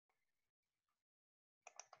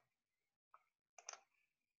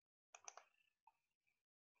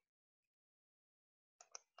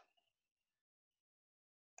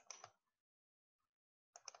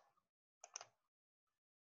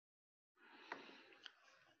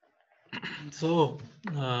So,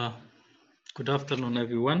 good afternoon,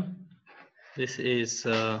 everyone. This is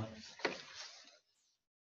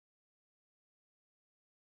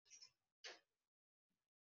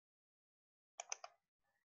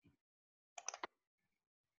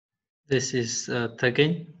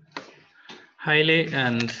Tagain Haile,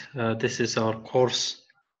 and this is our course,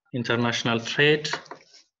 International Trade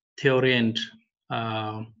Theory and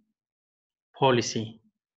Policy.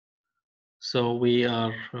 So we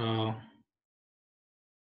are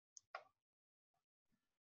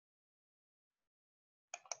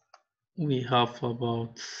we have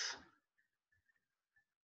about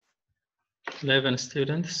 11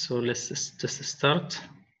 students. So let's just start.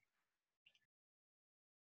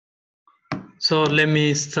 So let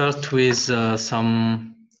me start with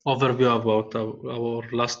some overview about our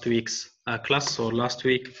last week's class. So last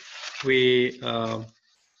week we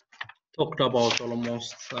talked about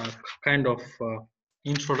almost kind of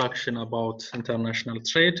introduction about international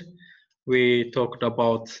trade. We talked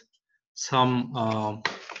about some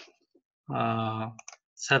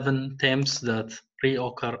 7 themes that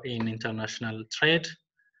reoccur in international trade,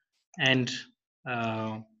 and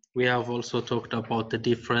we have also talked about the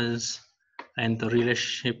difference and the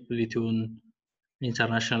relationship between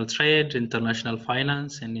international trade, international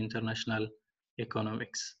finance, and international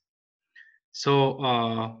economics. So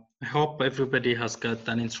I hope everybody has got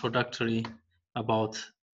an introductory about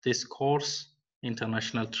this course,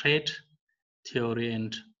 International Trade, Theory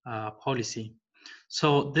and Policy.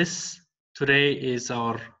 So this today is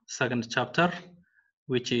our second chapter,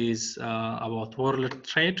 which is about world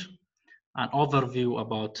trade, an overview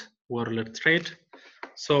about world trade.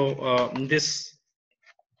 So in this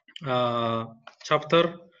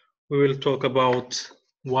chapter, we will talk about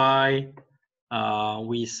why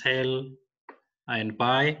we sell and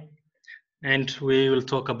buy, and we will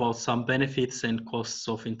talk about some benefits and costs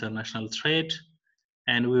of international trade,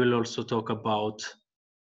 and we will also talk about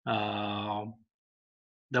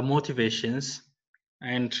the motivations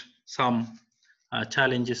and some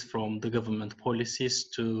challenges from the government policies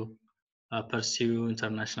to pursue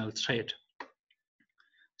international trade.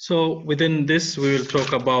 So within this, we will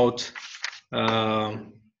talk about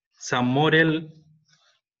some model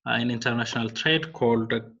in international trade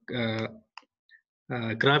called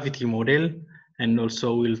gravity model, and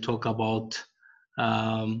also we'll talk about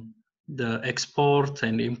the export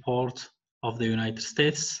and import of the United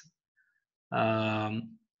States,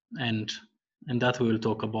 and that we will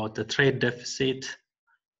talk about the trade deficit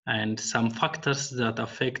and some factors that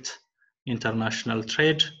affect international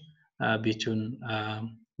trade between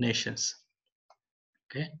nations.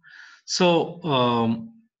 Okay, so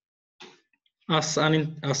as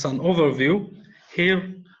an overview,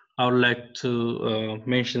 here I would like to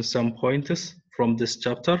mention some pointers from this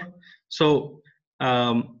chapter. So,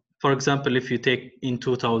 for example, if you take in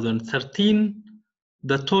 2013,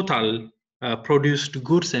 the total produced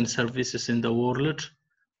goods and services in the world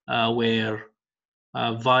were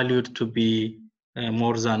valued to be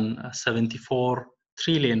more than $74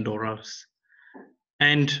 trillion.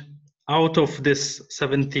 And out of this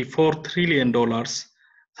 $74 trillion,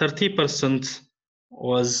 30%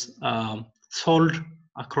 was sold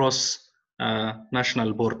across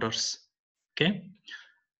national borders. Okay,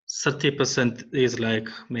 30% is like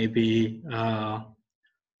maybe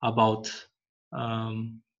about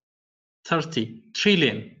 $30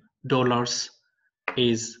 trillion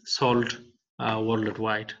is sold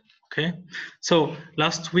worldwide. Okay, so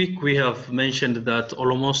last week we have mentioned that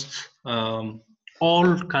almost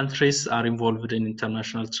all countries are involved in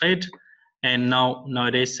international trade, and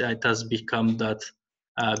nowadays it has become that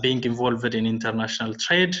being involved in international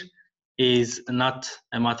trade is not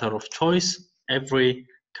a matter of choice. Every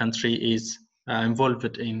country is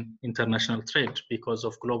involved in international trade because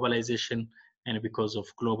of globalization and because of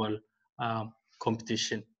global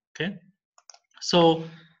competition. Okay, so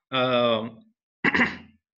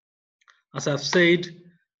as I've said,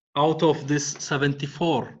 out of this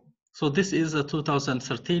 74, so this is a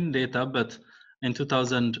 2013 data, but in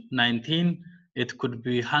 2019 it could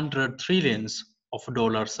be 100 trillions of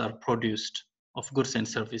dollars are produced of goods and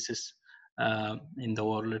services in the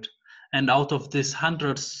world, and out of this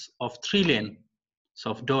hundreds of trillions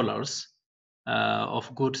of dollars of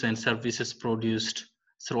goods and services produced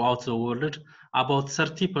throughout the world, about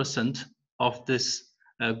 30% of this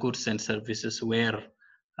goods and services were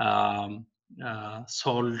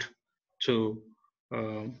sold to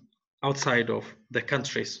outside of the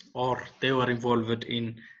countries, or they were involved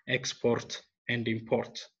in export and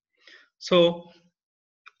import. So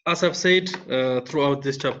as I've said, throughout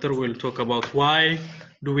this chapter, we'll talk about why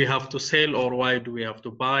do we have to sell or why do we have to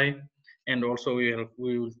buy, and also we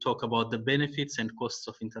will talk about the benefits and costs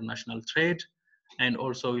of international trade, and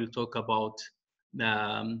also we'll talk about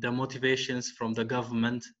the motivations from the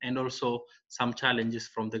government, and also some challenges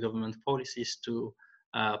from the government policies to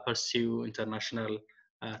pursue international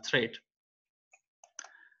trade.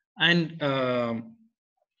 And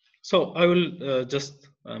so I will just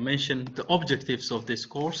mention the objectives of this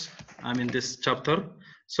course, this chapter.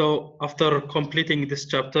 So after completing this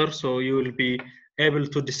chapter, so you will be able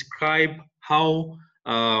to describe how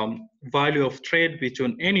value of trade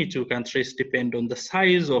between any two countries depend on the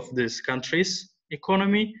size of this country's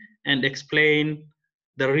economy, and explain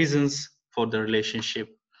the reasons for the relationship.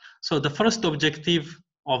 So the first objective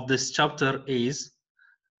of this chapter is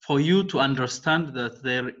for you to understand that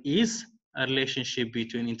there is a relationship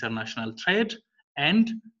between international trade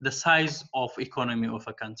and the size of economy of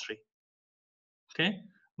a country. Okay,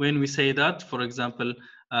 when we say that, for example,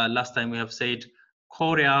 last time we have said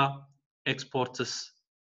Korea exports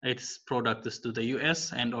its products to the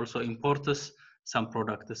US and also imports some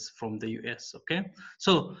products from the US. Okay,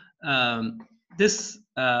 so this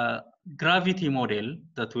gravity model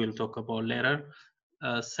that we'll talk about later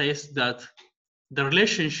says that the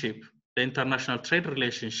relationship, the international trade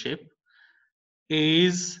relationship,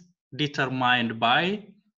 is determined by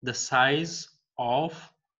the size of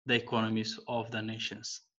the economies of the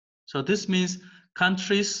nations. So this means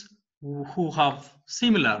countries who have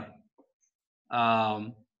similar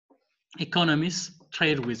economies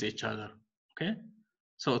trade with each other. Okay,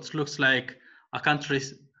 so it looks like a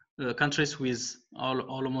countries with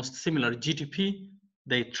almost similar GDP,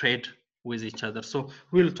 they trade with each other. So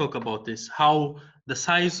we'll talk about this, how the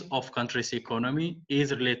size of country's economy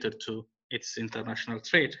is related to its international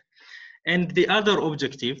trade. And the other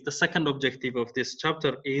objective, the second objective of this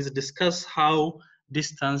chapter, is discuss how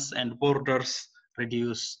distance and borders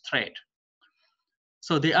reduce trade.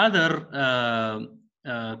 So the other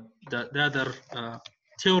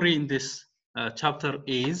theory in this chapter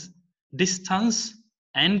is distance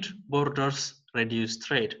and borders reduce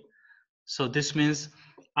trade. So this means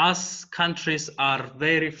as countries are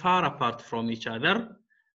very far apart from each other,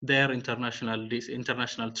 their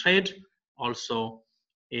international trade also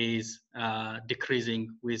is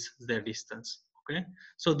decreasing with their distance. Okay,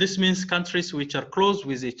 so this means countries which are close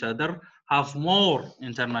with each other have more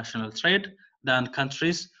international trade than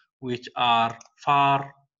countries which are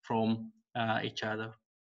far from each other.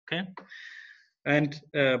 Okay, and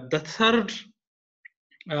the third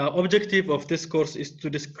objective of this course is to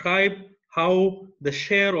describe how the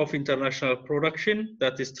share of international production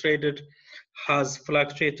that is traded has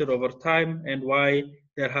fluctuated over time, and why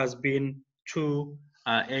there has been two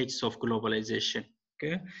ages of globalization.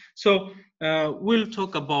 Okay, so we'll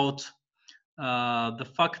talk about the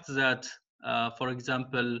fact that, for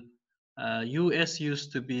example, US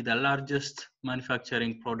used to be the largest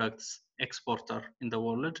manufacturing products exporter in the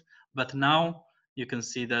world, but now you can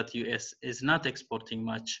see that US is not exporting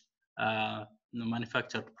much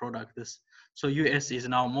manufactured products. So US is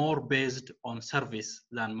now more based on service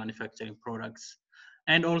than manufacturing products.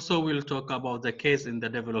 And also we'll talk about the case in the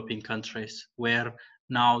developing countries, where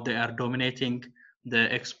now they are dominating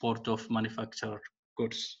the export of manufactured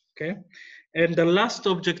goods. Okay, and the last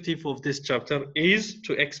objective of this chapter is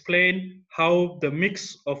to explain how the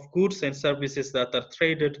mix of goods and services that are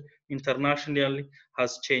traded internationally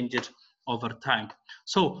has changed over time.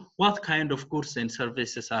 So what kind of goods and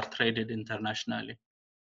services are traded internationally?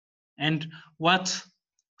 And what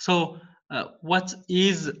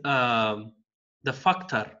is the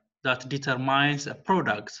factor that determines a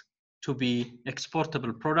product to be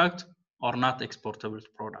exportable product or not exportable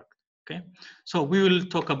product? Okay, so we will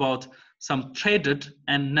talk about some traded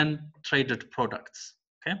and non-traded products.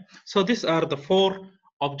 Okay, so these are the four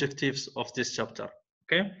objectives of this chapter.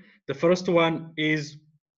 Okay, the first one is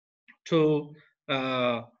to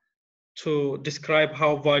describe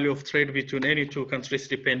how value of trade between any two countries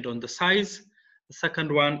depend on the size. The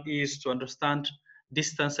second one is to understand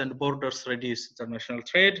distance and borders reduce international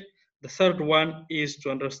trade. The third one is to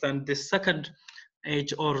understand the second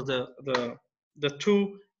age, or the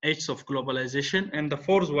two ages of globalization. And the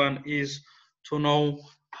fourth one is to know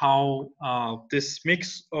how this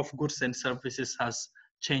mix of goods and services has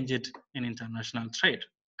changed in international trade.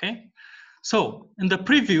 Okay, so in the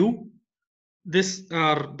preview, these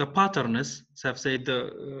are the patterns. So I've said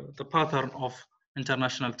the pattern of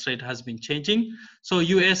international trade has been changing. So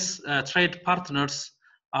US trade partners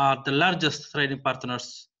are the largest trading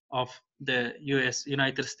partners of the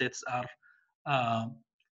United States are,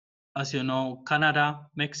 as you know, Canada,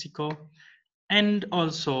 Mexico, and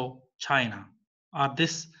also China.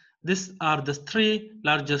 These are the three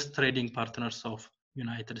largest trading partners of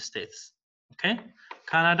United States. Okay,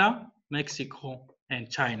 Canada, Mexico, and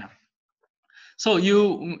China. So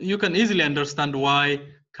you can easily understand why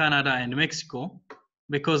Canada and Mexico,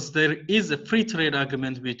 because there is a free trade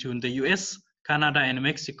agreement between the US, Canada, and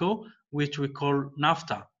Mexico, which we call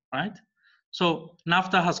NAFTA, right? So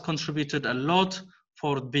NAFTA has contributed a lot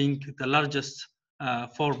for being the largest,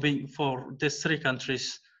 for these three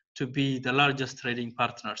countries to be the largest trading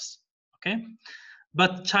partners. Okay,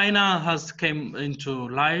 but China has came into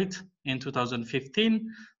light in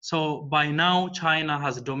 2015. So by now, China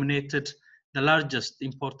has dominated the largest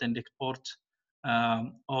import and export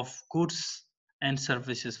of goods and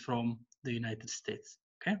services from the United States.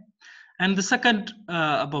 Okay, and the second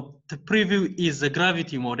about the preview is the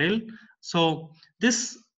gravity model. So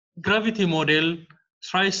this gravity model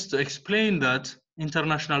tries to explain that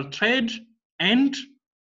international trade and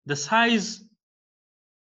the size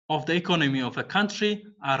of the economy of a country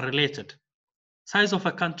are related. Size of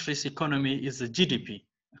a country's economy is the GDP,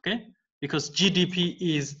 okay? Because GDP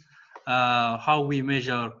is how we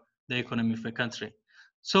measure the economy of a country.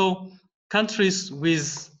 So countries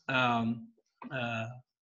with high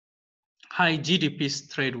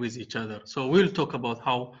GDPs trade with each other. So we'll talk about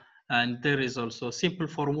how, and there is also a simple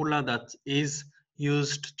formula that is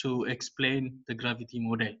used to explain the gravity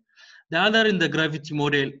model. The other in the gravity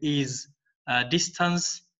model is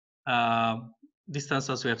distance. Distance,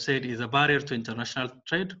 as we have said, is a barrier to international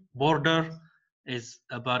trade. Border is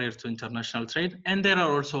a barrier to international trade. And there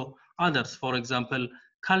are also others. For example,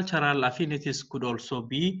 cultural affinities could also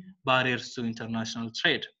be barriers to international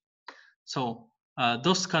trade. So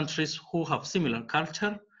those countries who have similar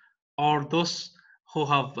culture or those who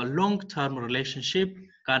have a long-term relationship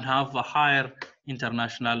can have a higher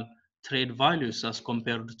international trade values as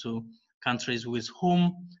compared to countries with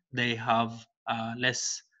whom they have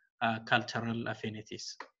less cultural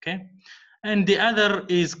affinities. Okay, and the other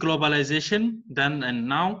is globalization then and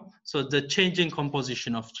now. So the changing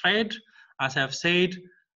composition of trade, as I've said,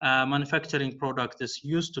 manufacturing product is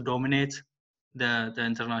used to dominate the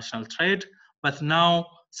international trade, but now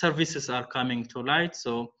services are coming to light.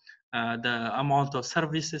 So the amount of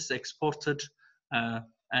services exported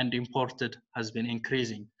and imported has been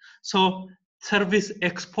increasing. So service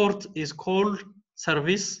export is called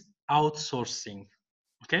service outsourcing.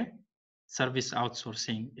 Okay, service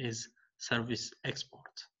outsourcing is service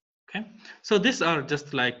export. Okay, so these are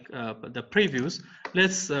just like the previews.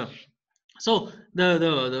 Let's so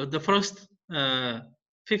the first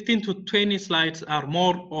 15 to 20 slides are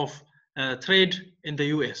more of trade in the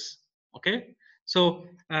US. Okay, so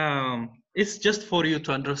it's just for you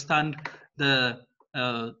to understand the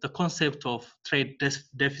concept of trade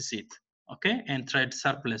deficit, okay, and trade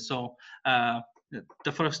surplus. So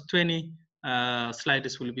the first 20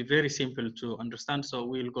 slides will be very simple to understand. So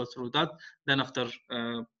we'll go through that. Then after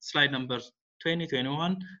slide number 20,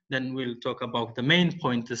 21, then we'll talk about the main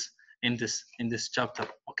points in this chapter.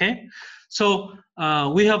 Okay, so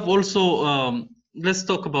we have also let's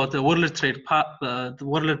talk about the world trade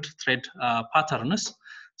patterns.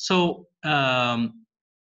 So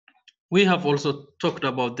we have also talked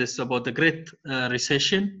about this, about the Great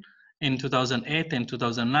Recession in 2008 and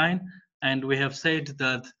 2009, and we have said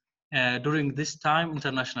that during this time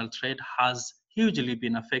international trade has hugely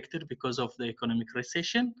been affected because of the economic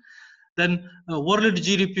recession. Then world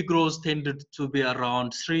GDP growth tended to be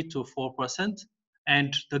around 3 to 4%,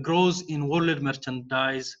 and the growth in world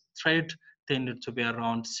merchandise trade tended to be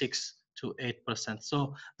around 6 to 8%.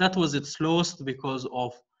 So that was its lowest because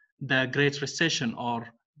of the Great Recession, or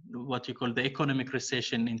what you call the economic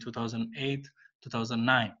recession in 2008,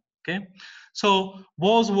 2009. Okay, so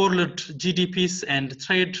both world GDPs and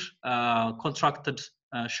trade contracted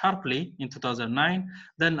sharply in 2009.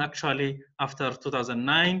 Then actually after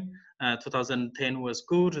 2009, 2010 was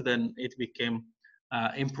good, then it became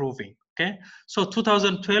improving. Okay, so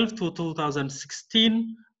 2012 to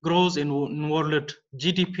 2016 growth in world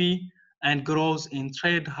GDP and growth in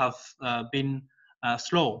trade have been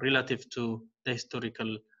slow relative to the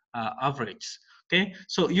historical average. Okay,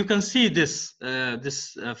 so you can see this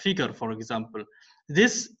figure, for example.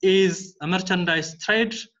 This is a merchandise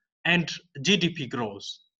trade and GDP growth.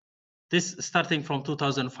 This starting from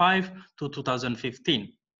 2005 to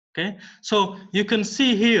 2015. Okay, so you can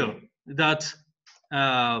see here that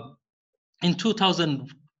in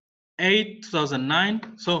 2008,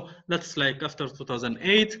 2009, so that's like after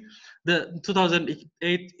 2008, the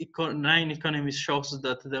 2008-9 economy shows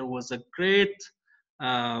that there was a great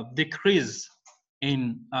decrease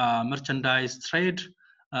in merchandise trade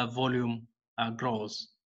volume growth.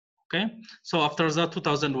 Okay, so after that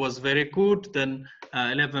 2000 was very good, then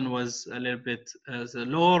 11 was a little bit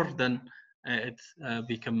lower, then it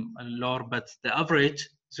become lower, but the average,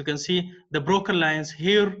 as you can see, the broken lines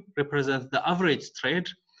here represent the average trade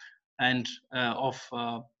and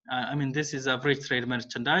I mean, this is average trade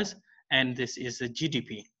merchandise, and this is the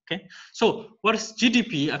GDP. Okay, so what is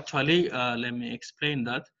GDP actually? Let me explain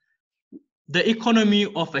that. The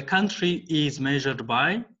economy of a country is measured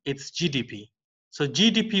by its GDP. So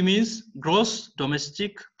GDP means gross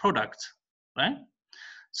domestic product, right?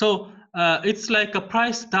 So it's like a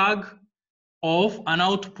price tag of an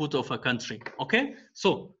output of a country. Okay,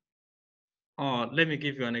 so let me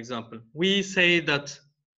give you an example. We say that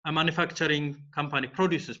a manufacturing company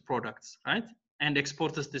produces products, right, and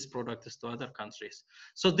exports these products to other countries.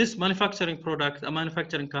 So this manufacturing product, a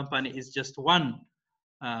manufacturing company, is just one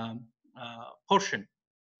portion,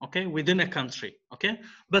 okay, within a country, okay.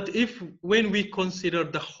 But if when we consider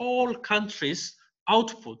the whole country's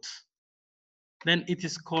output, then it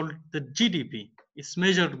is called the GDP. It's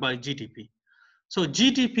measured by GDP. So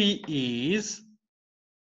GDP is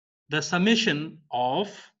the summation of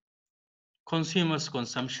consumers'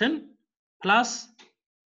 consumption plus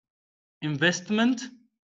investment,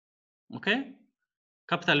 okay,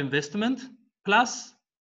 capital investment plus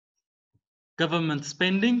government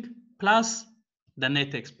spending plus the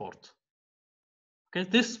net export. Okay,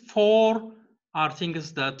 these four are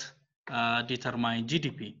things that determine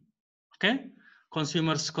GDP. Okay,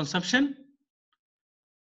 consumers' consumption,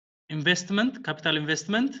 investment, capital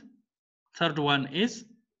investment. Third one is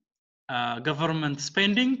government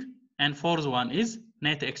spending, and fourth one is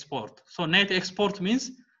net export. So net export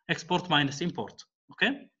means export minus import.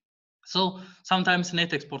 Okay, so sometimes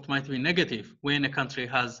net export might be negative when a country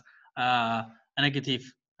has a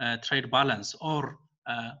negative trade balance, or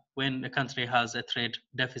when a country has a trade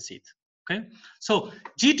deficit. Okay, so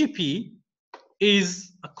GDP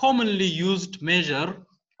is a commonly used measure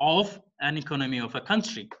of an economy of a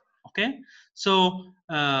country. Okay, so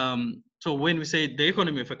so when we say the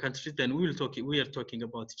economy of a country, then we are talking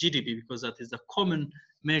about GDP, because that is the common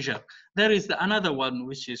measure. There is another one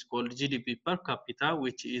which is called GDP per capita,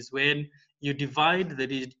 which is when you divide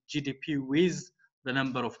the GDP with the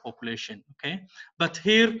number of population. Okay, but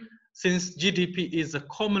here, since GDP is a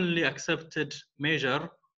commonly accepted measure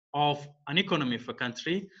of an economy of a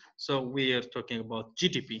country, so we are talking about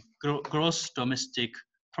GDP, gross domestic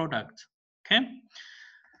product. Okay,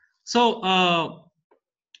 so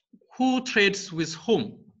who trades with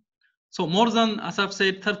whom? So more than, as I've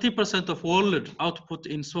said, 30% of world output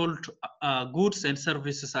in sold goods and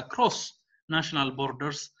services across national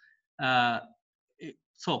borders.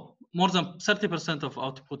 So more than 30% of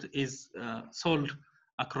output is sold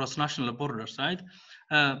across national borders, right?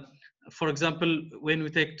 For example, when we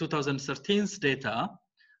take 2013's data,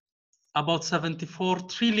 about $74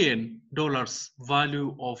 trillion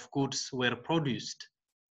value of goods were produced.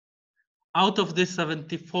 Out of this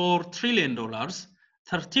 $74 trillion,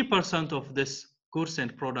 30% of this goods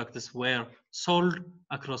and products were sold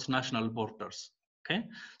across national borders. Okay,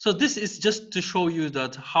 so this is just to show you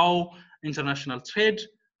that how international trade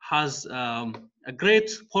has a great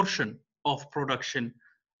portion of production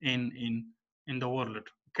in the world.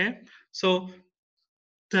 Okay, so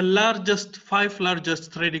the five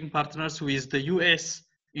largest trading partners with the US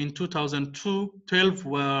in 2012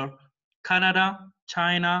 were Canada,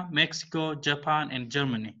 China, Mexico, Japan, and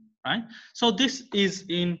Germany, right? So this is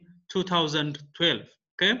in 2012,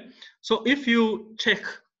 okay? So if you check,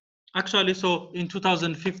 actually, so in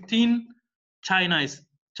 2015,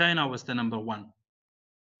 China was the number one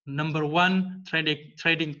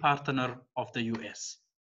trading partner of the US,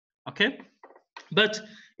 okay? But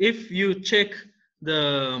if you check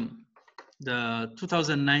the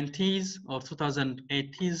 2019s or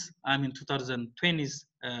 2080s, I mean 2020s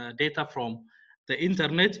data from the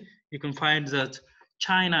internet, you can find that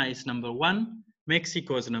China is number one,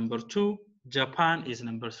 Mexico is number two, Japan is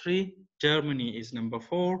number three, Germany is number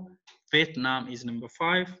four, Vietnam is number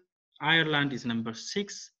five, Ireland is number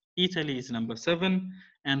six, Italy is number seven,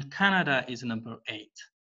 and Canada is number eight.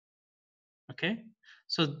 Okay,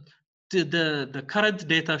 so the current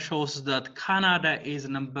data shows that Canada is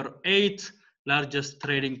number 8 largest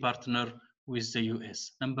trading partner with the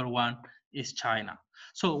US. Number 1 is China.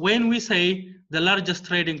 So when we say the largest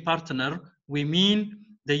trading partner, we mean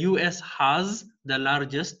the US has the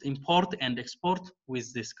largest import and export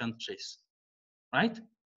with these countries, right?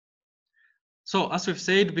 So as we've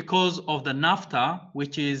said, because of the NAFTA,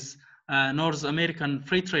 which is North American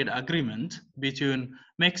Free Trade Agreement between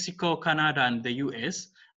Mexico, Canada, and the US,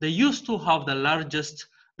 they used to be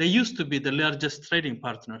the largest trading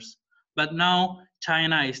partners, but now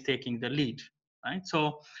China is taking the lead, right?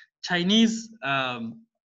 So Chinese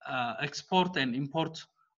export and import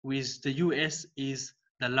with the US is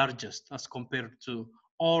the largest as compared to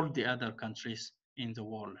all the other countries in the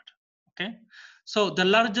world. Okay, so the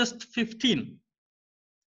largest 15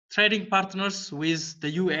 trading partners with the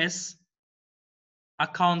US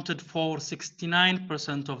accounted for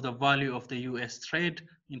 69% of the value of the US trade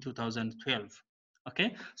in 2012.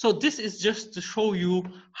 Okay, so this is just to show you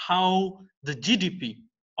how the GDP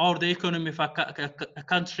or the economy of a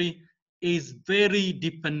country is very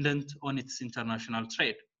dependent on its international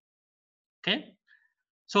trade. Okay,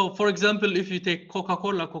 so for example, if you take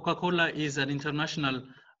Coca-Cola, Coca-Cola is an international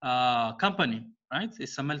company, right?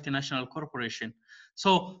 It's a multinational corporation.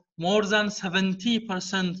 So more than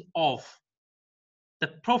 70% of the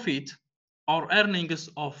profit or earnings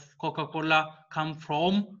of Coca-Cola come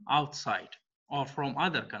from outside or from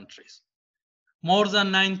other countries. More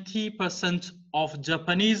than 90% of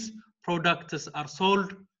Japanese products are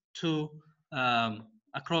sold to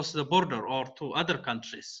across the border or to other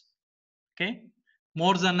countries. Okay,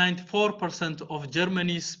 more than 94% of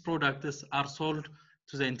Germany's products are sold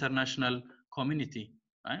to the international community,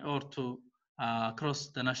 right? Or to across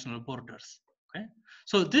the national borders. Okay,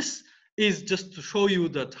 so this is just to show you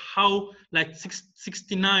that how like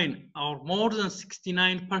 69 or more than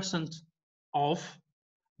 69% of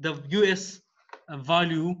the US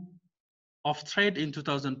value of trade in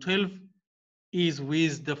 2012 is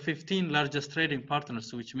with the 15 largest trading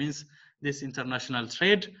partners, which means this international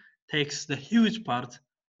trade takes the huge part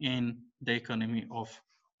in the economy of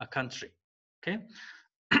a country. Okay,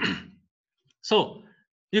 so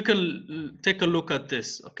you can take a look at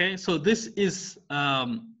this. Okay, so this is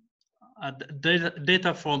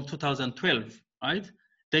data from 2012, right?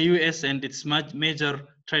 The US and its major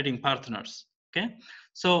trading partners. Okay,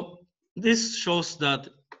 so this shows that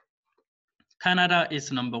Canada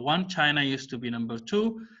is number 1, China used to be number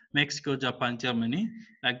 2, Mexico, Japan, Germany,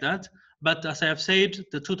 like that. But as I have said,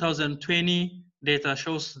 the 2020 data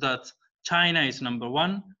shows that China is number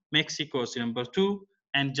 1, Mexico is number 2,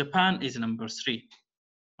 and Japan is number 3.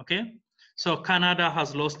 Okay, so Canada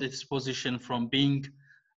has lost its position from being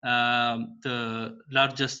the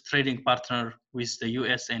largest trading partner with the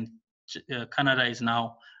US, and Canada is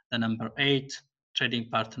now the number 8 trading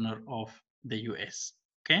partner of the US.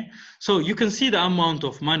 Okay, so you can see the amount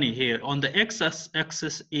of money here. On the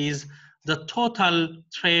x-axis is the total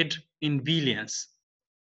trade in billions.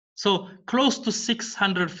 So close to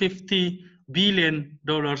 $650 billion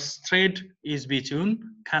trade is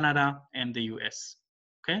between Canada and the US.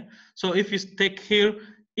 Okay, so if you take here,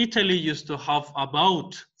 Italy used to have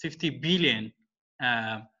about $50 billion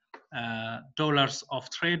dollars of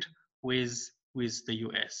trade with the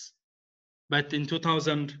US. But in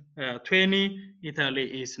 2020,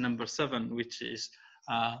 Italy is number 7, which is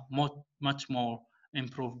much more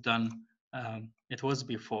improved than it was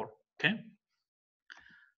before. Okay.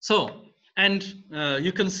 So, and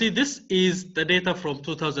you can see this is the data from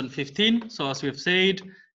 2015. So as we've said,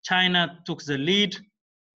 China took the lead,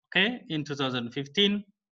 okay, in 2015,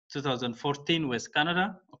 2014 with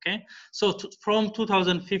Canada, okay. So from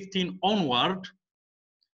 2015 onward,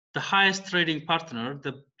 the highest trading partner,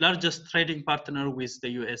 the largest trading partner with the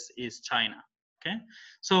US is China. Okay,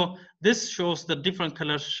 so this shows the different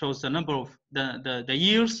colors, shows the number of the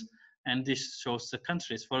years, and this shows the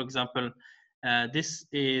countries. For example, this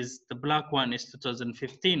is the black one is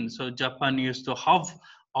 2015. So Japan used to have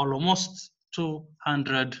almost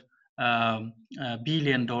 $200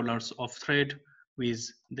 billion of trade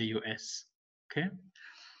with the US. Okay.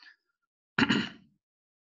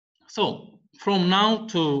 So from now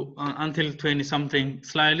to until 20-something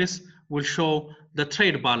slides will show the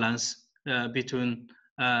trade balance between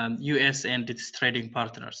US and its trading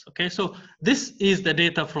partners. Okay, so this is the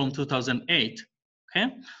data from 2008.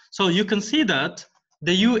 Okay, so you can see that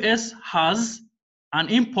the US has an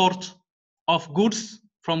import of goods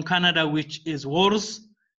from Canada which is worth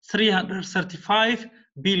 $335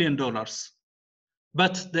 billion.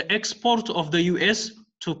 But the export of the US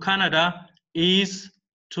to Canada is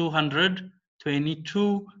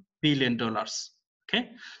 $222 billion.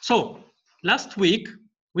 Okay, so last week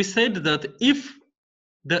we said that if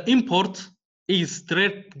the import is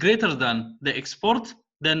greater than the export,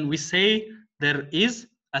 then we say there is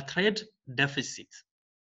a trade deficit.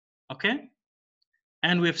 Okay,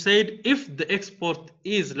 and we've said if the export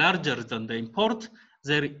is larger than the import,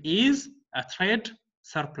 there is a trade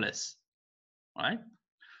surplus. Right?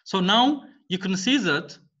 So now you can see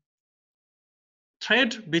that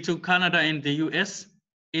trade between Canada and the US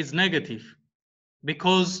is negative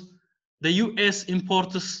because the US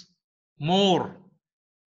imports more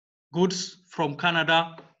goods from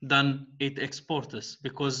Canada than it exports,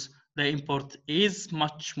 because the import is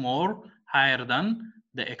much more higher than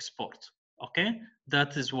the export. Okay,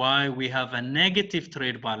 that is why we have a negative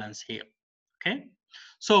trade balance here. Okay,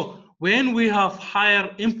 so when we have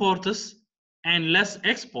higher imports and less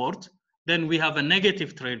export, then we have a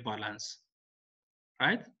negative trade balance,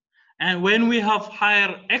 right? And when we have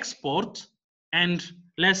higher export and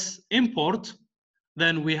less import,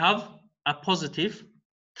 then we have a positive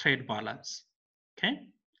trade balance. Okay,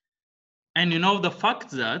 and you know the fact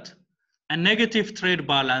that a negative trade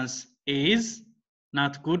balance is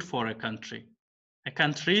not good for a country. A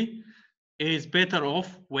country is better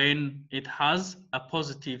off when it has a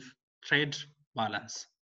positive trade balance,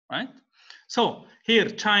 right? So here,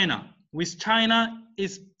 China, with China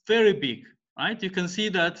is very big, right? You can see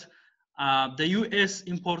that the US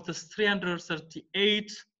imports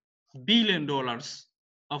 $338 billion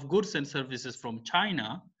of goods and services from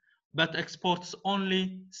China, but exports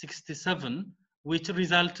only 67, which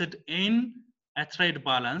resulted in a trade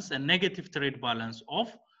balance, a negative trade balance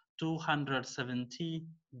of $270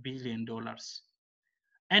 billion.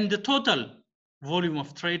 And the total volume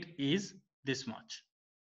of trade is this much,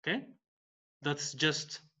 okay? That's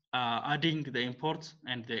just adding the import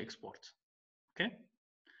and the export, okay?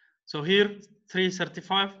 So here,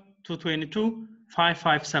 335, 222,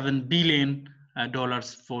 557 billion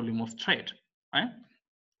dollars volume of trade, right?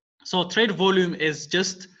 So trade volume is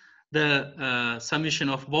just the summation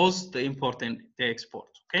of both the import and the export,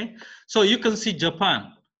 okay? So you can see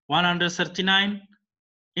Japan, 139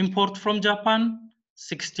 import from Japan,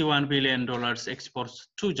 $61 billion exports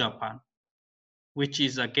to Japan, which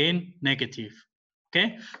is again negative,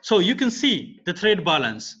 okay? So you can see the trade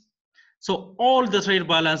balance. So all the trade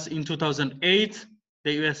balance in 2008,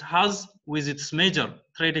 the US has with its major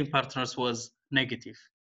trading partners was negative,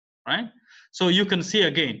 right? So you can see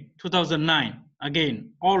again, 2009,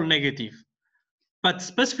 again, all negative. But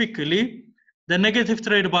specifically, the negative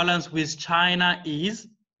trade balance with China is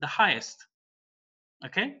the highest,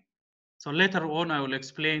 okay? So later on, I will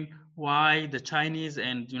explain why the Chinese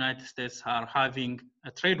and United States are having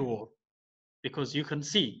a trade war, because you can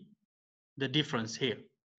see the difference here,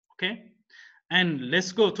 okay? And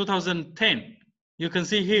let's go 2010. You can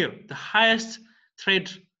see here the highest trade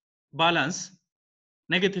balance,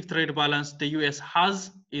 negative trade balance the US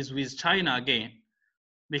has is with China again,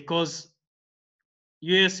 because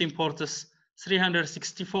US imports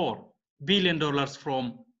 $364 billion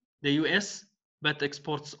from the US, but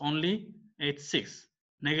exports only 86,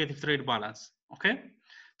 negative trade balance, okay?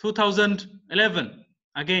 2011,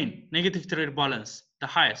 again, negative trade balance, the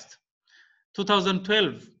highest.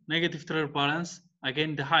 2012, negative trade balance,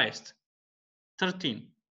 again the highest. 13,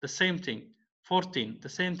 the same thing. 14, the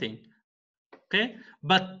same thing, okay?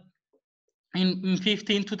 But in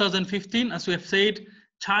 2015, as we have said,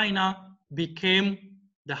 China became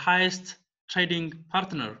the highest trading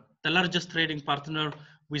partner, the largest trading partner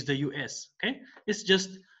with the US, okay? It's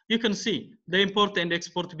just, you can see the import and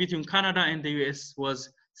export between Canada and the US was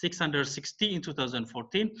 660 in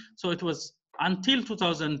 2014. So it was until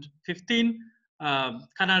 2015,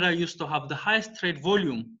 Canada used to have the highest trade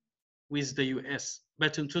volume with the US.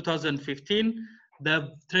 But in 2015,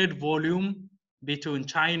 the trade volume between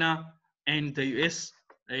China and the US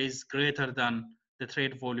is greater than the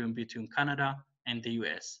trade volume between Canada and the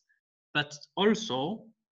US. But also,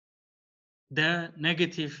 the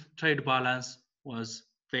negative trade balance was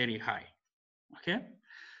very high, okay?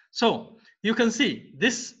 So you can see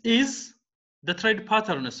this is the trade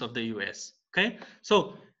patterns of the US, okay?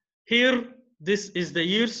 So here, this is the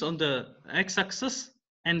years on the x-axis,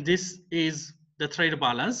 and this is the trade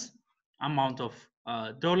balance, amount of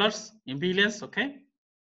dollars in billions, okay?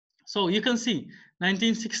 So you can see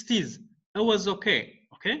 1960s, it was okay,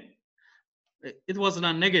 okay? It was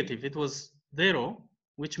not negative, it was zero,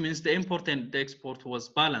 which means the import and the export was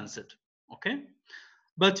balanced, okay?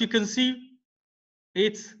 But you can see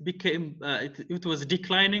it became, it was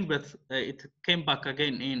declining, but it came back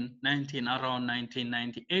again in around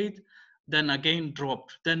 1998, then again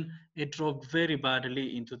dropped. Then it dropped very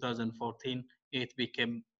badly in 2014. It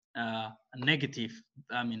became a negative,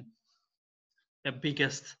 I mean, the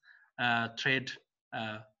biggest trade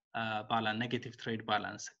balance, negative trade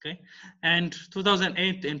balance, okay? And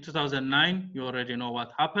 2008 and 2009, you already know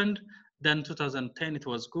what happened. Then 2010, it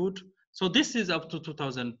was good. So this is up to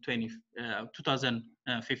 2020,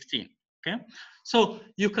 2015, okay? So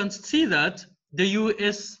you can see that the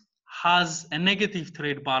US has a negative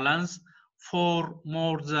trade balance for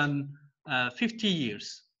more than 50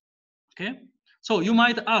 years, okay? So you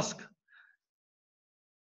might ask,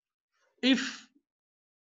 if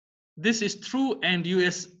this is true and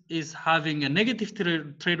US is having a negative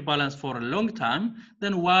trade balance for a long time,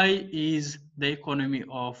 then why is the economy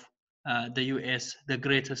of the US the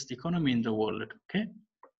greatest economy in the world, okay?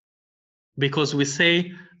 Because we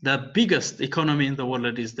say the biggest economy in the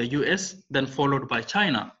world is the US, then followed by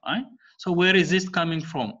China, right? So where is this coming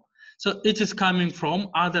from? So it is coming from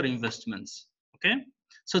other investments, okay?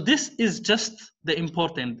 So this is just the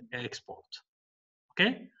import and export,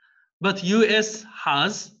 okay? But US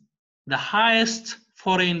has the highest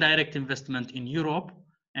foreign direct investment in Europe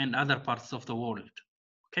and other parts of the world,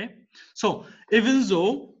 okay? So even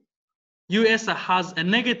though US has a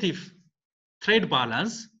negative trade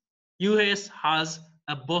balance, US has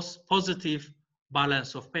a positive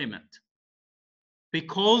balance of payment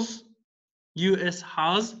because US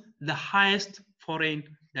has the highest foreign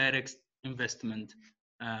direct investment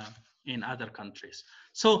in other countries.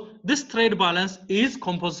 So this trade balance is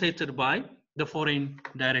compensated by the foreign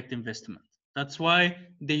direct investment. That's why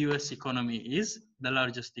the US economy is the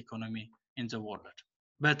largest economy in the world.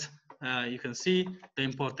 But you can see the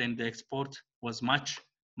import and the export was much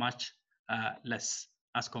less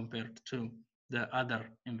as compared to the other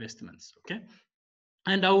investments, okay?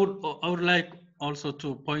 And I would like also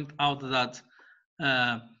to point out that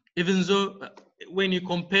even though when you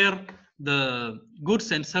compare the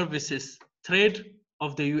goods and services trade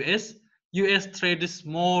of the US trade is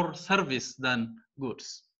more service than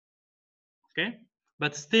goods, okay?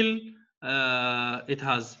 But still it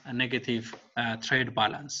has a negative trade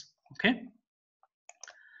balance, okay?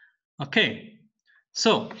 Okay,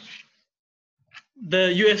 so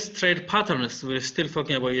the US trade patterns, we're still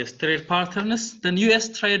talking about US trade patterns. Then US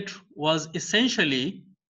trade was essentially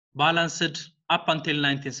balanced up until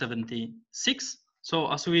 1976.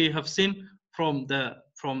 So as we have seen from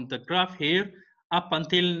the graph here, up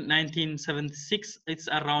until 1976, it's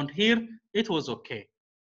around here, it was okay.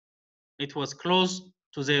 It was close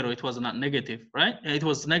to zero. It was not negative, right? It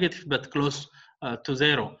was negative, but close to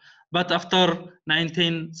zero. But after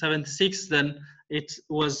 1976, then it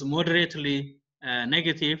was moderately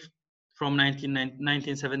negative from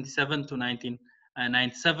 1977 to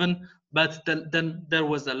 1997. But then there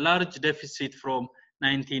was a large deficit from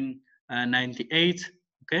 1998,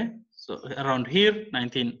 okay? So around here,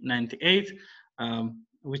 1998,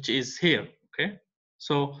 which is here, okay?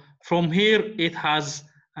 So from here, it has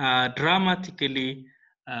dramatically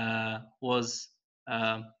was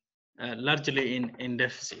largely in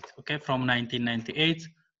deficit, okay, from 1998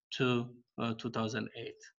 to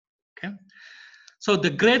 2008, okay. So the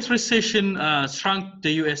Great Recession shrunk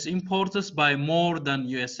the US importers by more than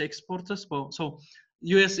US exporters. So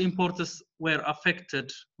US importers were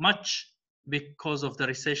affected much because of the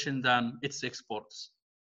recession than its exports.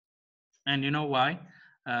 And you know why?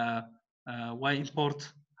 Why import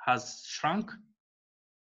has shrunk?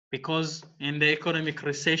 Because in the economic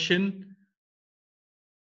recession,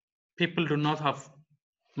 people do not have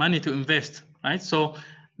money to invest, right? So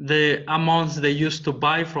the amounts they used to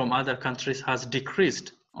buy from other countries has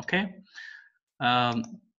decreased, okay?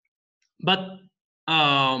 But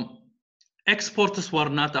exporters were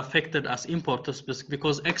not affected as importers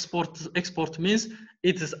because export means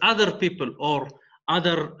it is other people or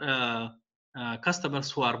other customers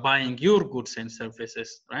who are buying your goods and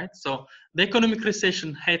services, right? So the economic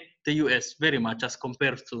recession hit the US very much as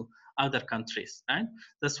compared to other countries, right?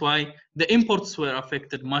 That's why the imports were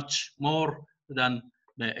affected much more than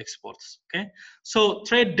the exports, okay? So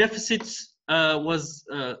trade deficits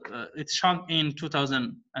it shrunk in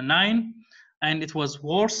 2009, and it was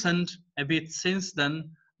worsened a bit since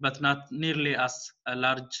then, but not nearly as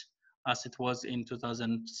large as it was in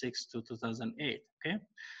 2006 to 2008, okay?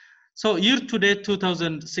 So year to date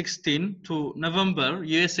 2016 to November,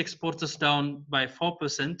 US exporters down by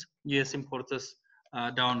 4%, US importers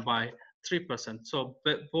down by 3%. So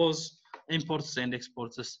both importers and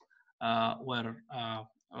exporters were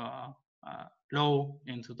low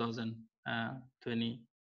in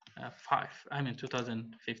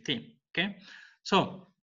 2015, okay? So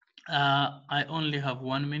I only have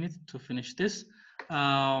 1 minute to finish this.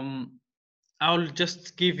 I'll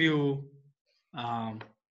just give you a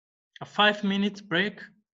 5-minute break,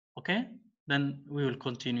 okay? Then we will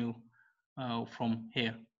continue from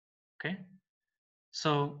here, okay?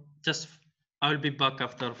 So just I'll be back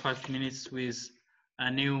after 5 minutes with a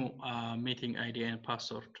new meeting ID and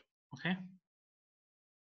password, okay?